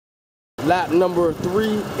Lap number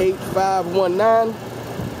 38519.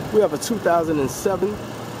 We have a 2007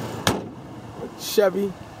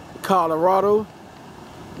 Chevy Colorado.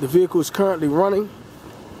 The vehicle is currently running.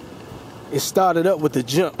 It started up with a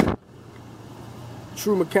jump.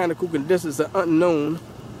 True mechanical conditions are unknown.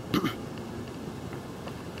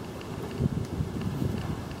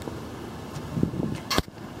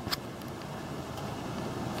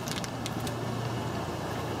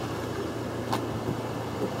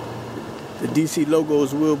 The DC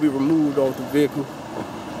logos will be removed off the vehicle.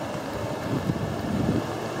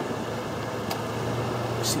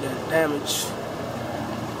 See that damage?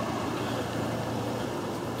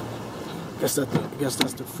 Guess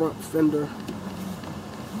that's the front fender.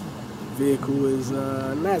 Vehicle is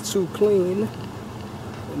not too clean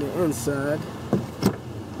on the inside.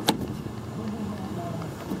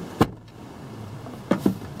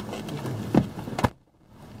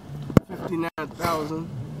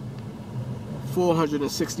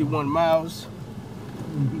 $59,461 miles.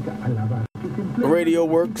 The radio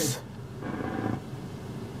works.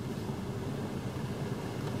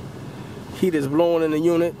 Heat is blowing in the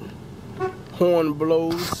unit. Horn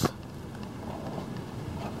blows.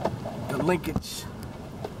 The linkage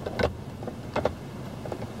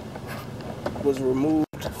was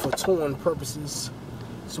removed for towing purposes,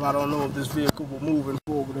 so I don't know if this vehicle will move in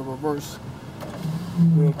forward or reverse.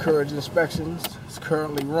 We encourage inspections. It's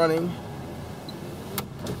currently running.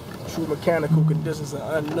 True mechanical conditions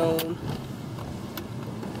are unknown.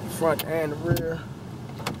 Front and rear.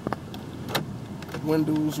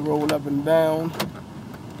 Windows roll up and down.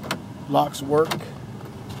 Locks work.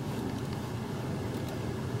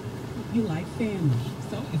 You like family.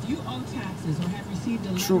 So if you owe taxes or have received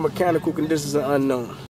a True mechanical conditions are unknown.